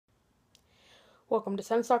Welcome to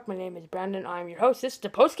SENS. My name is Brandon. I'm your host. This is the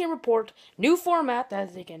post-game report. New format.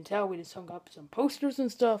 As you can tell, we just hung up some posters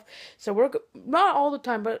and stuff. So we're not all the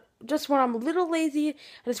time, but just when I'm a little lazy,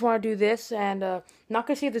 I just want to do this. And not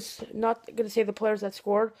gonna say this. Not gonna say the players that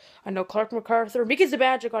scored. I know Clark MacArthur, Mika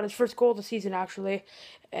Zibanejad got his first goal of the season actually.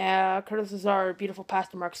 Curtis Lazar, beautiful pass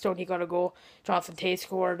to Mark Stone. He got a goal. Jonathan Tate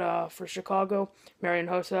scored for Chicago. Marian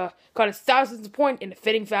Hossa got his 1,000th point in a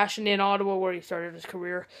fitting fashion in Ottawa, where he started his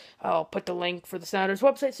career. I'll put the link for the Senators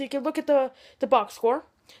website so you can look at the box score.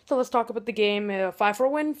 So let's talk about the game. 5-4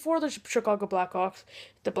 win for the Chicago Blackhawks.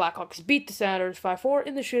 The Blackhawks beat the Senators 5-4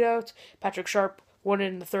 in the shootout. Patrick Sharp won it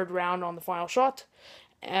in the third round on the final shot.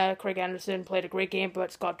 Craig Anderson played a great game,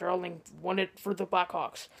 but Scott Darling won it for the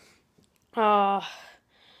Blackhawks.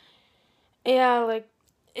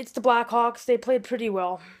 It's the Blackhawks. They played pretty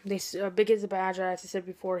well. Big Zibanejad, as I said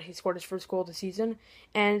before, he scored his first goal of the season,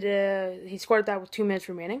 and he scored that with 2 minutes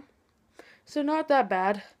remaining. So not that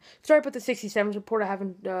bad. Sorry about the 67s report. I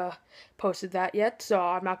haven't posted that yet, so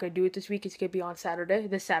I'm not going to do it this week. It's going to be on this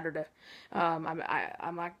Saturday.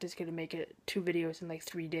 I'm not just going to make it 2 videos in like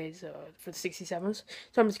 3 days for the 67s.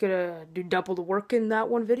 So I'm just going to do double the work in that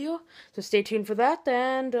one video. So stay tuned for that.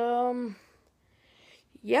 And,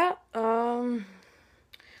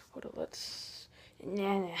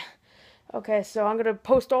 Okay, so I'm going to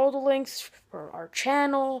post all the links for our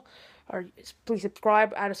channel. Please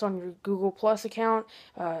subscribe, add us on your Google Plus account,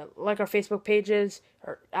 like our Facebook pages,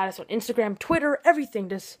 or add us on Instagram, Twitter, everything.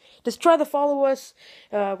 Just try to follow us.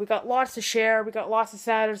 We got lots to share. We got lots of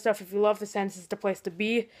Saturday stuff. If you love the Sens, it's the place to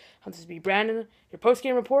be. This is Brandon, your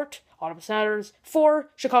post-game report. Ottawa Senators 4,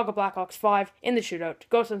 Chicago Blackhawks 5 in the shootout.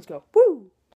 Go Sens, go. Woo!